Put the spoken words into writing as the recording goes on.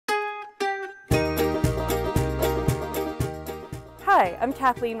Hi, I'm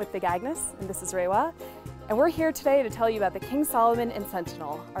Kathleen with Big Agnes, and this is Rewa, and we're here today to tell you about the King Solomon and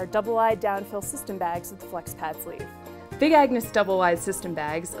Sentinel, our double-wide downfill system bags with flex pad sleeve. Big Agnes double-wide system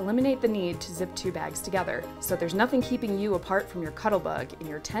bags eliminate the need to zip two bags together, so there's nothing keeping you apart from your cuddle bug in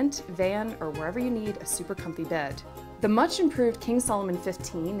your tent, van, or wherever you need a super comfy bed. The much improved King Solomon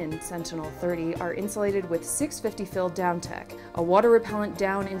 15 and Sentinel 30 are insulated with 650 fill DownTek, a water-repellent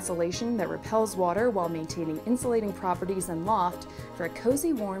down insulation that repels water while maintaining insulating properties and loft for a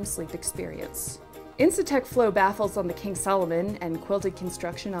cozy, warm sleep experience. Insotect Flow baffles on the King Solomon and quilted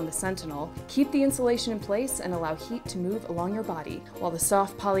construction on the Sentinel keep the insulation in place and allow heat to move along your body, while the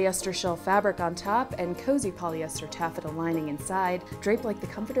soft polyester shell fabric on top and cozy polyester taffeta lining inside drape like the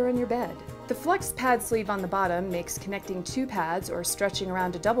comforter in your bed. The flex pad sleeve on the bottom makes connecting two pads or stretching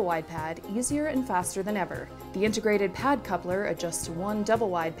around a double-wide pad easier and faster than ever. The integrated pad coupler adjusts to one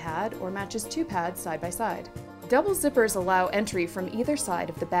double-wide pad or matches two pads side by side. Double zippers allow entry from either side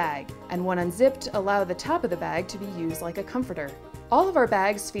of the bag, and when unzipped, allow the top of the bag to be used like a comforter. All of our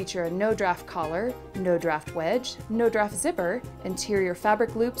bags feature a no-draft collar, no-draft wedge, no-draft zipper, interior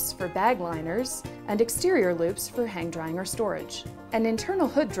fabric loops for bag liners, and exterior loops for hang-drying or storage. An internal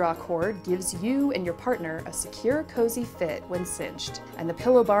hood draw cord gives you and your partner a secure, cozy fit when cinched, and the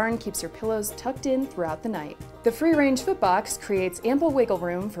pillow barn keeps your pillows tucked in throughout the night. The free-range footbox creates ample wiggle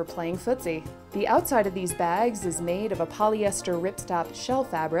room for playing footsie. The outside of these bags is made of a polyester ripstop shell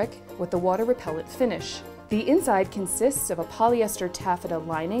fabric with a water-repellent finish. The inside consists of a polyester taffeta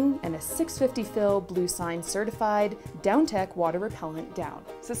lining and a 650 fill Blue Sign certified DownTek water repellent down.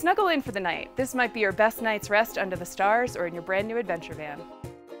 So snuggle in for the night. This might be your best night's rest under the stars or in your brand new adventure van.